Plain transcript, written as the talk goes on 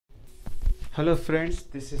Hello friends,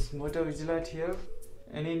 this is Moto Vigilant here,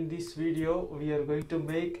 and in this video we are going to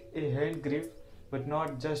make a hand grip, but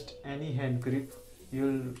not just any hand grip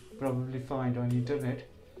you'll probably find on internet.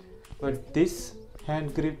 But this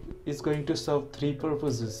hand grip is going to serve three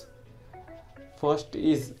purposes. First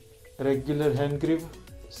is regular hand grip,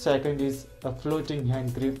 second is a floating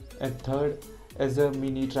hand grip, and third as a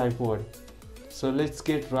mini tripod. So let's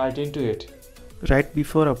get right into it. Right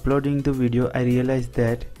before uploading the video, I realized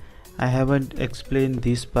that I haven't explained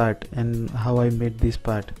this part and how I made this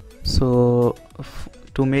part. So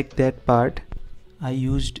to make that part, I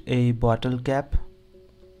used a bottle cap,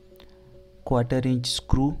 1/4 inch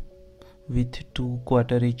screw with 2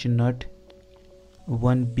 1/4 inch nut,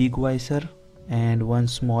 one big visor and one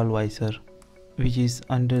small visor which is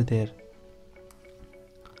under there.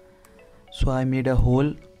 So I made a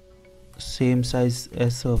hole same size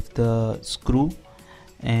as of the screw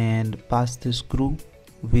and passed the screw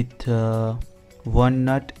with one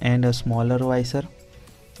nut and a smaller visor,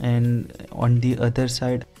 and on the other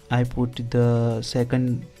side I put the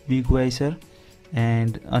second big visor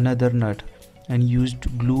and another nut and used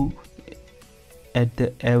glue at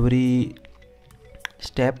the every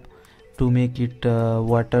step to make it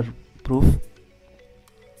waterproof.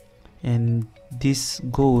 And this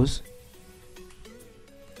goes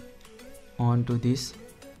onto this,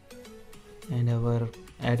 and our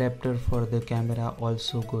adapter for the camera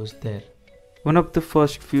also goes there. One of the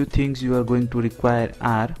first few things you are going to require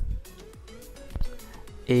are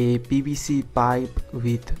a PVC pipe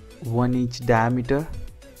with 1 inch diameter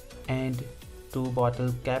and 2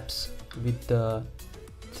 bottle caps with the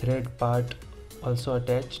thread part also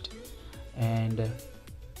attached, and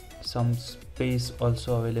some space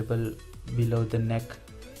also available below the neck.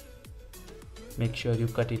 Make sure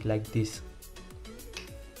you cut it like this.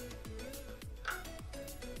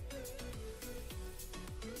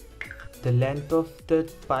 The length of the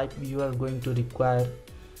pipe you are going to require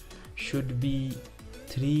should be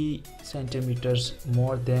 3 centimeters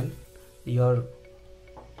more than your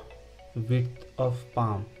width of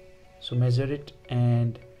palm. So measure it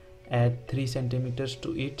and add 3 centimeters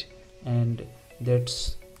to it, and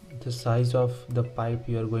that's the size of the pipe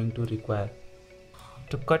you are going to require.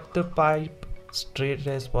 To cut the pipe straight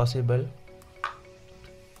as possible,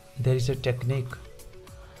 there is a technique.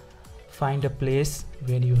 Find a place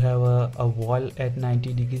where you have a wall at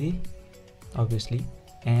 90 degree obviously,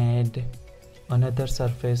 and another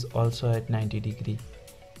surface also at 90 degree.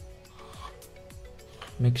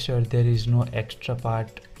 Make sure there is no extra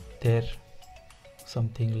part there.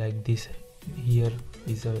 Something like this here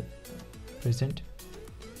is present,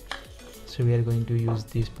 so we are going to use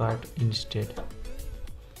this part instead.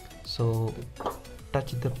 So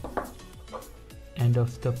touch the end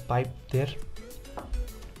of the pipe there.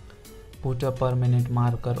 Put a permanent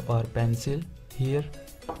marker or pencil here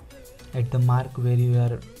at the mark where you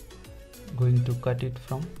are going to cut it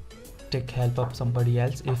from. Take help of somebody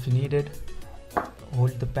else if needed.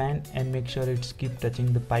 Hold the pen and make sure it's keep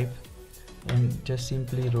touching the pipe, and just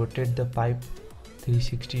simply rotate the pipe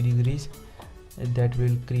 360 degrees. That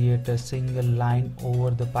will create a single line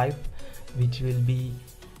over the pipe which will be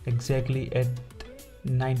exactly at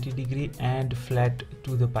 90 degree and flat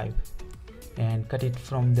to the pipe, and cut it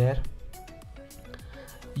from there.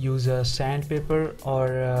 Use a sandpaper or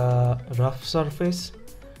a rough surface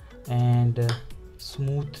and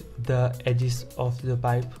smooth the edges of the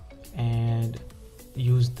pipe, and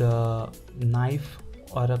use the knife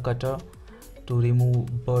or a cutter to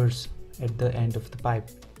remove burrs at the end of the pipe.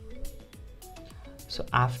 So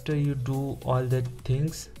after you do all the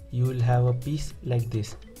things, you will have a piece like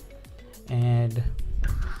this, and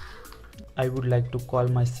I would like to call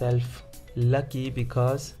myself lucky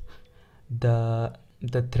because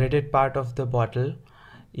the threaded part of the bottle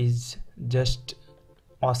is just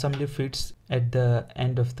awesomely fits at the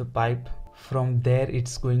end of the pipe. From there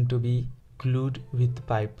it's going to be glued with the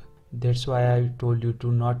pipe. That's why I told you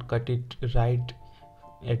to not cut it right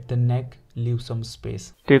at the neck, leave some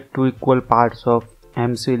space. Take 2 equal parts of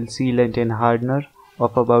M-seal sealant and hardener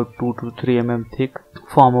of about 2 to 3 mm thick.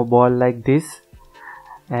 Form a ball like this,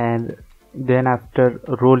 and then after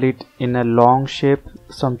roll it in a long shape,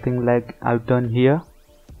 something like I've done here.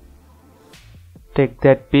 Take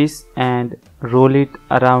that piece and roll it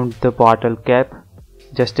around the bottle cap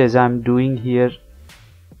just as I'm doing here,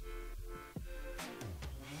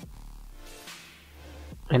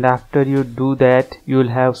 and after you do that you will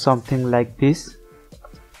have something like this.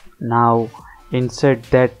 Now insert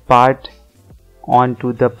that part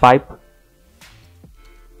onto the pipe,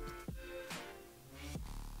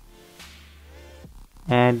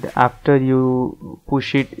 and after you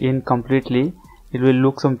push it in completely, it will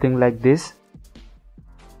look something like this.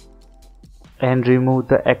 and remove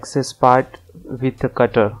the excess part with the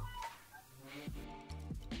cutter.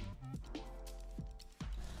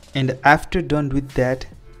 And after done with that,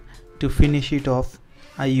 to finish it off,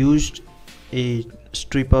 I used a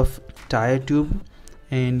strip of tire tube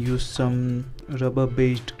and used some rubber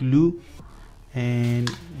based glue and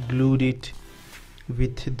glued it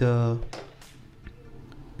with the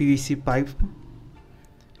PVC pipe.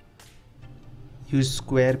 Use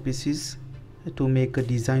square pieces to make a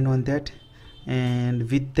design on that, and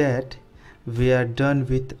with that we are done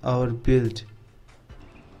with our build.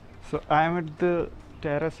 So I am at the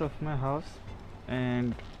terrace of my house,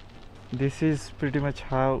 and this is pretty much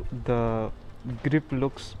how the grip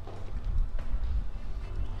looks,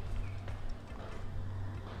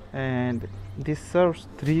 and this serves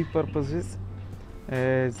three purposes.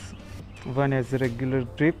 As one as a regular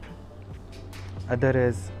grip, other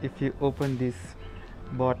as if you open this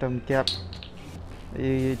bottom cap,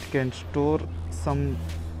 it can store some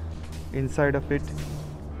inside of it.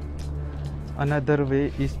 Another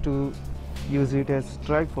way is to use it as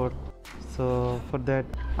tripod. So for that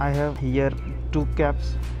I have here two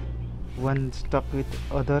caps, one stuck with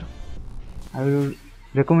other. I will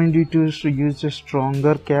recommend you to use a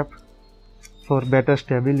stronger cap for better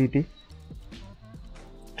stability.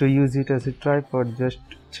 To use it as a tripod, just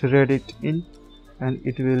thread it in and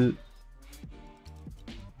it will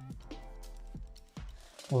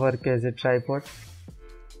work as a tripod.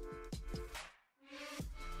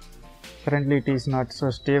 Currently it is not so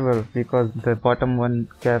stable because the bottom one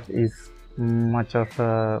cap is much of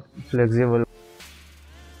a flexible,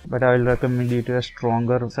 but I will recommend you to a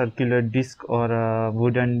stronger circular disc or a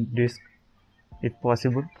wooden disc if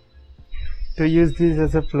possible. To use this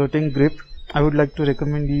as a floating grip, I would like to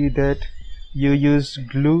recommend you that you use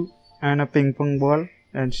glue and a ping pong ball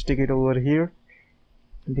and stick it over here,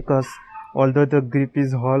 because although the grip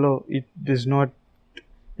is hollow, it does not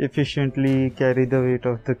efficiently carry the weight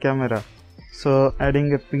of the camera. So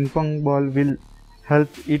adding a ping pong ball will help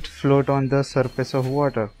it float on the surface of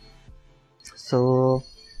water. So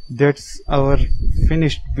that's our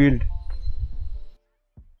finished build.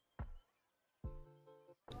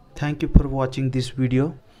 Thank you for watching this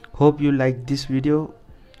video. Hope you liked this video,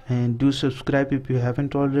 and do subscribe if you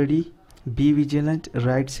haven't already. Be vigilant,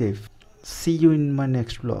 ride safe. See you in my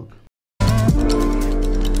next vlog.